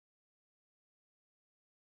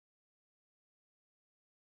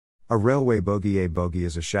A railway bogie. A bogie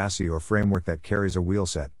is a chassis or framework that carries a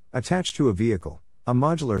wheelset, attached to a vehicle, a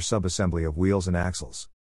modular subassembly of wheels and axles.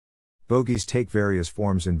 Bogies take various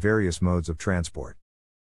forms in various modes of transport.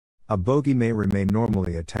 A bogie may remain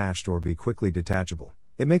normally attached or be quickly detachable.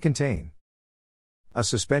 It may contain a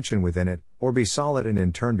suspension within it, or be solid and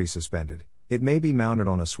in turn be suspended. It may be mounted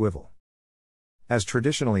on a swivel, as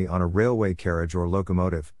traditionally on a railway carriage or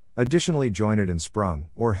locomotive, additionally jointed and sprung,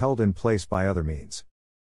 or held in place by other means.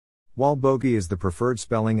 While bogie is the preferred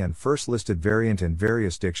spelling and first listed variant in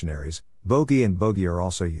various dictionaries, bogie and bogie are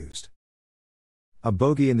also used. A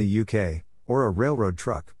bogie in the UK, or a railroad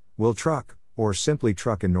truck, wheel truck, or simply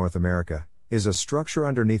truck in North America, is a structure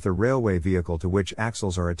underneath a railway vehicle to which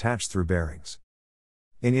axles are attached through bearings.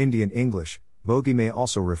 In Indian English, bogie may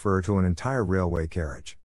also refer to an entire railway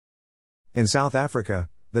carriage. In South Africa,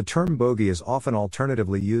 the term bogie is often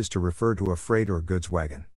alternatively used to refer to a freight or goods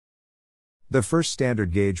wagon. The first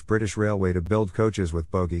standard gauge British railway to build coaches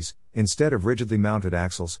with bogies, instead of rigidly mounted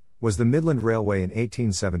axles, was the Midland Railway in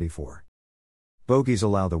 1874. Bogies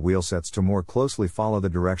allow the wheelsets to more closely follow the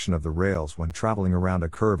direction of the rails when traveling around a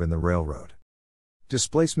curve in the railroad.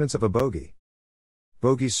 Displacements of a bogie.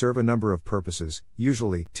 Bogies serve a number of purposes.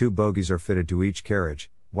 Usually, 2 bogies are fitted to each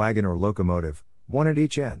carriage, wagon or locomotive, one at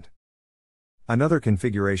each end. Another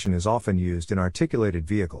configuration is often used in articulated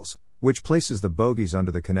vehicles, which places the bogies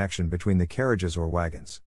under the connection between the carriages or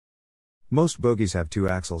wagons. Most bogies have 2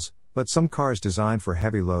 axles, but some cars designed for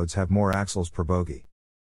heavy loads have more axles per bogie.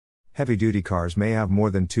 Heavy-duty cars may have more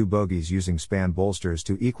than 2 bogies using span bolsters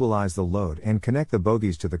to equalize the load and connect the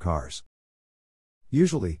bogies to the cars.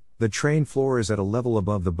 Usually, the train floor is at a level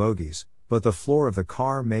above the bogies, but the floor of the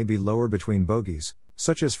car may be lower between bogies,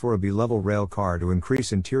 such as for a B-level rail car to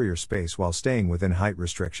increase interior space while staying within height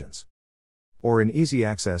restrictions. Or in easy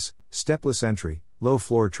access, stepless entry,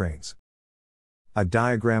 low-floor trains. A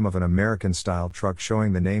diagram of an American-style truck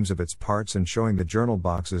showing the names of its parts and showing the journal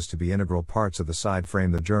boxes to be integral parts of the side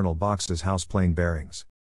frame. The journal boxes house plain bearings.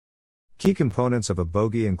 Key components of a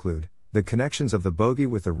bogie include: the connections of the bogie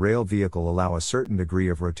with the rail vehicle allow a certain degree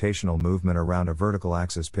of rotational movement around a vertical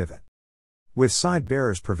axis pivot, with side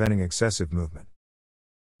bearers preventing excessive movement.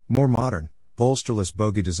 More modern, bolsterless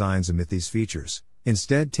bogie designs omit these features,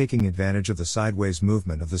 instead taking advantage of the sideways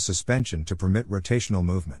movement of the suspension to permit rotational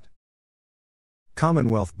movement.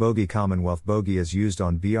 Commonwealth bogie. Commonwealth bogie is used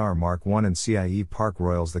on BR Mark I and CIE Park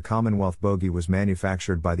Royals. The Commonwealth bogie was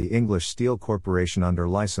manufactured by the English Steel Corporation under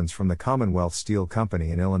license from the Commonwealth Steel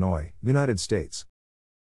Company in Illinois, United States.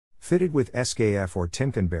 Fitted with SKF or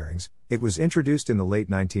Timken bearings, it was introduced in the late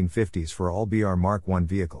 1950s for all BR Mark I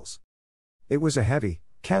vehicles. It was a heavy,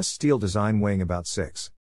 cast steel design weighing about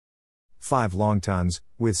 6.5 long tons,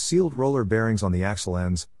 with sealed roller bearings on the axle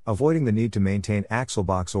ends, avoiding the need to maintain axle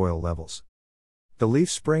box oil levels. The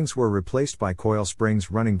leaf springs were replaced by coil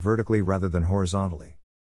springs running vertically rather than horizontally.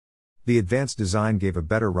 The advanced design gave a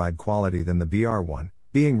better ride quality than the BR1,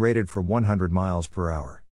 being rated for 100 miles per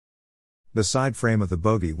hour. The side frame of the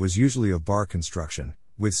bogie was usually of bar construction,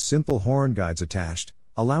 with simple horn guides attached,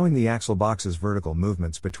 allowing the axle boxes vertical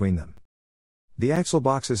movements between them. The axle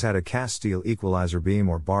boxes had a cast steel equalizer beam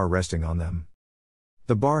or bar resting on them.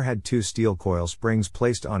 The bar had 2 steel coil springs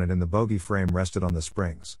placed on it and the bogie frame rested on the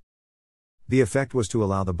springs. The effect was to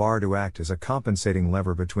allow the bar to act as a compensating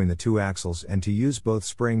lever between the 2 axles and to use both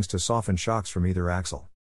springs to soften shocks from either axle.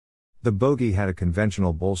 The bogie had a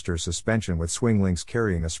conventional bolster suspension with swing links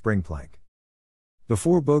carrying a spring plank.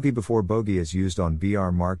 Before bogie is used on BR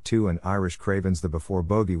Mark II and Irish Cravens. The before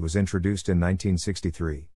bogie was introduced in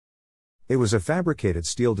 1963. It was a fabricated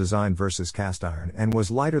steel design versus cast iron and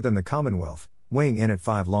was lighter than the Commonwealth, weighing in at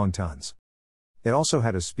 5 long tons. It also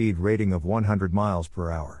had a speed rating of 100 miles per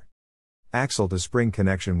hour. Axle to spring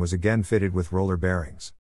connection was again fitted with roller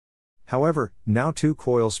bearings. However, now 2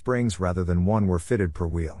 coil springs rather than 1 were fitted per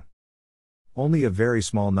wheel. Only a very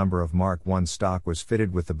small number of Mark I stock was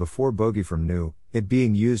fitted with the before bogie from new, it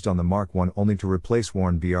being used on the Mark I only to replace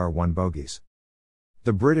worn BR1 bogies.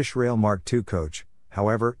 The British Rail Mark II coach,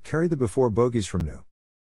 however, carried the before bogies from new.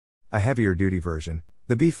 A heavier duty version,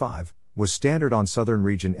 the B5, was standard on Southern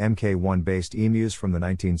Region Mk1 based emus from the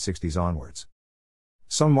 1960s onwards.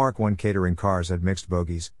 Some Mark I catering cars had mixed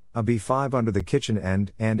bogies, a B5 under the kitchen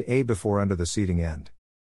end and a before under the seating end.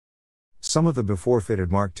 Some of the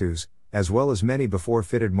before-fitted Mark IIs, as well as many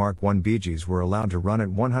before-fitted Mark I BGs, were allowed to run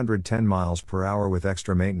at 110 miles per hour with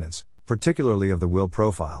extra maintenance, particularly of the wheel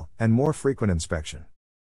profile, and more frequent inspection.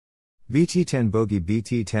 BT10 bogie.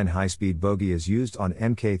 BT10 high-speed bogie is used on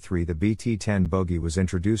Mk3. The BT10 bogie was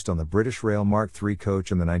introduced on the British Rail Mark III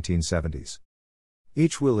coach in the 1970s.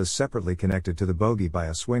 Each wheel is separately connected to the bogie by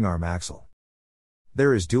a swing arm axle.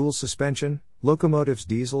 There is dual suspension. Locomotives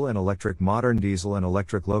diesel and electric. Modern diesel and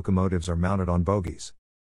electric locomotives are mounted on bogies.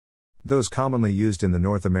 Those commonly used in the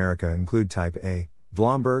North America include Type A,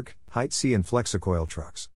 Blomberg, Height C and Flexicoil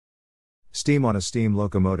trucks. Steam. On a steam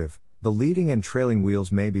locomotive, the leading and trailing wheels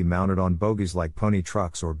may be mounted on bogies like pony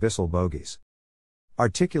trucks or Bissell bogies.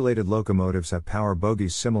 Articulated locomotives have power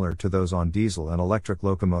bogies similar to those on diesel and electric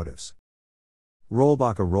locomotives.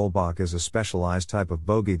 Rollback. A rollback is a specialized type of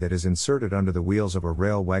bogie that is inserted under the wheels of a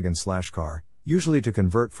rail wagon/car, usually to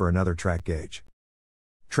convert for another track gauge.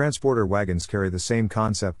 Transporter wagons carry the same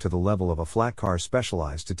concept to the level of a flat car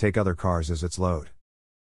specialized to take other cars as its load.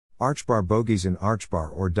 Archbar bogies. In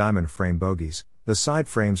archbar or diamond frame bogies, the side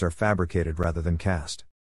frames are fabricated rather than cast.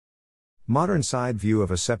 Modern side view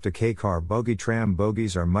of a SEPTA K-car bogie. Tram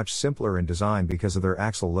bogies are much simpler in design because of their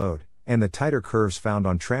axle load, and the tighter curves found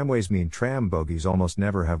on tramways mean tram bogies almost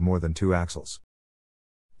never have more than 2 axles.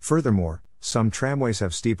 Furthermore, some tramways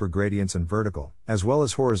have steeper gradients and vertical, as well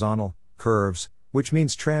as horizontal, curves, which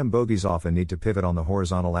means tram bogies often need to pivot on the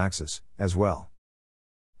horizontal axis, as well.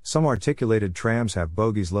 Some articulated trams have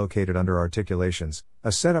bogies located under articulations,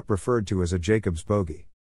 a setup referred to as a Jacob's bogie.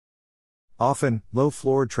 Often,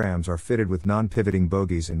 low-floored trams are fitted with non-pivoting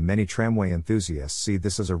bogies, and many tramway enthusiasts see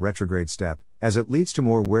this as a retrograde step, as it leads to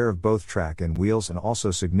more wear of both track and wheels and also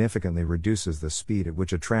significantly reduces the speed at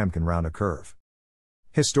which a tram can round a curve.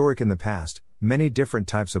 Historic. In the past, many different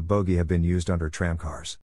types of bogie have been used under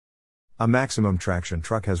tramcars. A maximum traction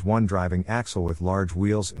truck has one driving axle with large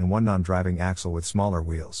wheels and one non-driving axle with smaller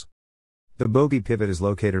wheels. The bogie pivot is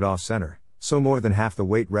located off-center, so more than half the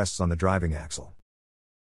weight rests on the driving axle.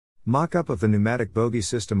 Mock-up of the pneumatic bogie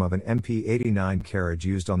system of an MP89 carriage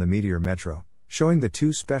used on the Meteor Metro, showing the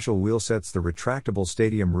 2 special wheel sets. The retractable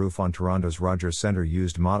stadium roof on Toronto's Rogers Centre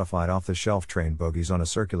used modified off-the-shelf train bogies on a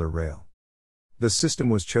circular rail. The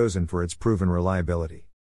system was chosen for its proven reliability.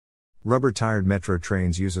 Rubber-tired metro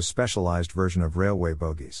trains use a specialized version of railway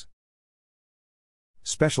bogies.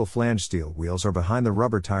 Special flange steel wheels are behind the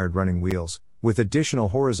rubber-tired running wheels, with additional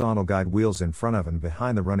horizontal guide wheels in front of and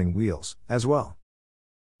behind the running wheels, as well.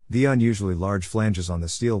 The unusually large flanges on the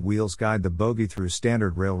steel wheels guide the bogie through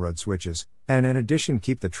standard railroad switches, and in addition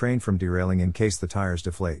keep the train from derailing in case the tires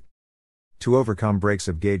deflate. To overcome breaks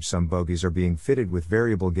of gauge, some bogies are being fitted with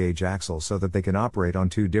variable gauge axles so that they can operate on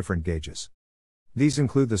 2 different gauges. These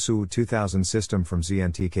include the SU 2000 system from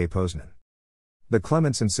ZNTK Poznan. The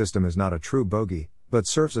Clemenson system is not a true bogie, but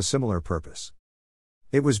serves a similar purpose.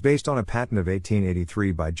 It was based on a patent of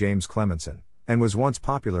 1883 by James Clemenson, and was once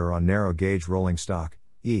popular on narrow gauge rolling stock,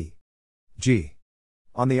 e.g.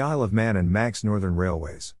 on the Isle of Man and Manx Northern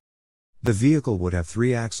Railways. The vehicle would have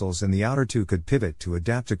 3 axles and the outer 2 could pivot to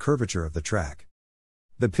adapt to curvature of the track.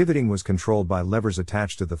 The pivoting was controlled by levers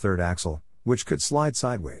attached to the 3rd axle, which could slide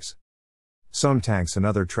sideways. Some tanks and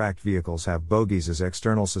other tracked vehicles have bogies as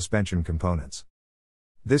external suspension components.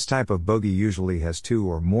 This type of bogie usually has 2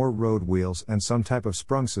 or more road wheels and some type of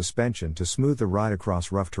sprung suspension to smooth the ride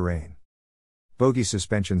across rough terrain. Bogie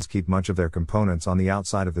suspensions keep much of their components on the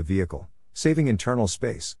outside of the vehicle, saving internal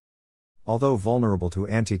space. Although vulnerable to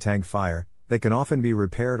anti-tank fire, they can often be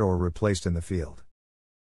repaired or replaced in the field.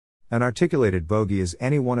 An articulated bogie is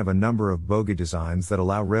any one of a number of bogie designs that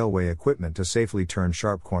allow railway equipment to safely turn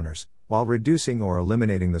sharp corners, while reducing or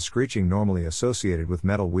eliminating the screeching normally associated with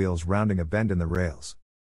metal wheels rounding a bend in the rails.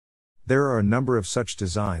 There are a number of such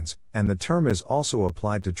designs, and the term is also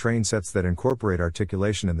applied to train sets that incorporate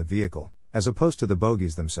articulation in the vehicle, as opposed to the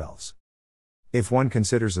bogies themselves. If one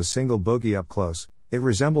considers a single bogie up close, it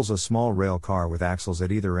resembles a small rail car with axles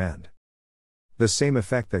at either end. The same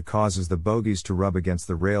effect that causes the bogies to rub against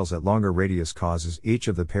the rails at longer radius causes each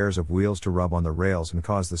of the pairs of wheels to rub on the rails and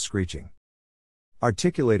cause the screeching.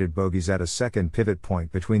 Articulated bogies add a second pivot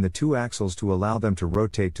point between the 2 axles to allow them to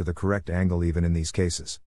rotate to the correct angle even in these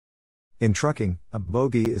cases. In trucking, a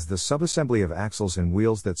bogie is the subassembly of axles and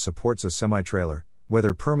wheels that supports a semi-trailer,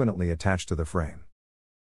 whether permanently attached to the frame,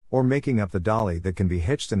 or making up the dolly that can be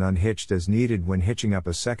hitched and unhitched as needed when hitching up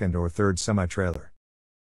a 2nd or 3rd semi-trailer.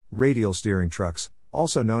 Radial steering trucks,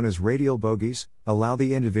 also known as radial bogies, allow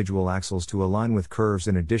the individual axles to align with curves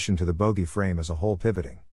in addition to the bogie frame as a whole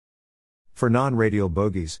pivoting. For non-radial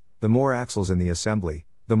bogies, the more axles in the assembly,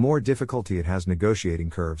 the more difficulty it has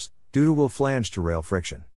negotiating curves, due to wheel flange to rail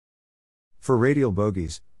friction. For radial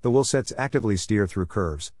bogies, the wheel sets actively steer through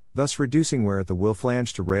curves, thus reducing wear at the wheel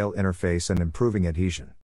flange to rail interface and improving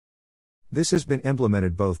adhesion. This has been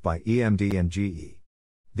implemented both by EMD and GE.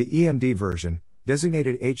 The EMD version,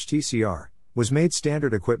 designated HTCR, was made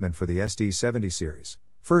standard equipment for the SD70 series,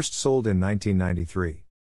 first sold in 1993.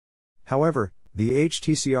 However, The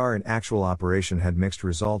HTCR in actual operation had mixed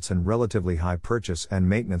results and relatively high purchase and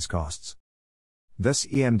maintenance costs. Thus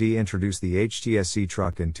EMD introduced the HTSC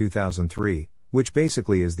truck in 2003, which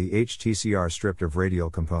basically is the HTCR stripped of radial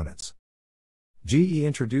components. GE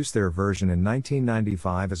introduced their version in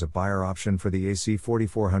 1995 as a buyer option for the AC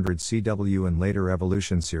 4400 CW and later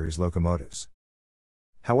Evolution series locomotives.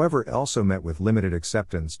 However, it also met with limited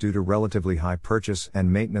acceptance due to relatively high purchase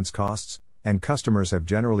and maintenance costs, and customers have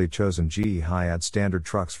generally chosen GE Hi-Ad standard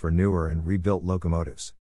trucks for newer and rebuilt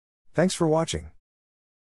locomotives. Thanks for watching.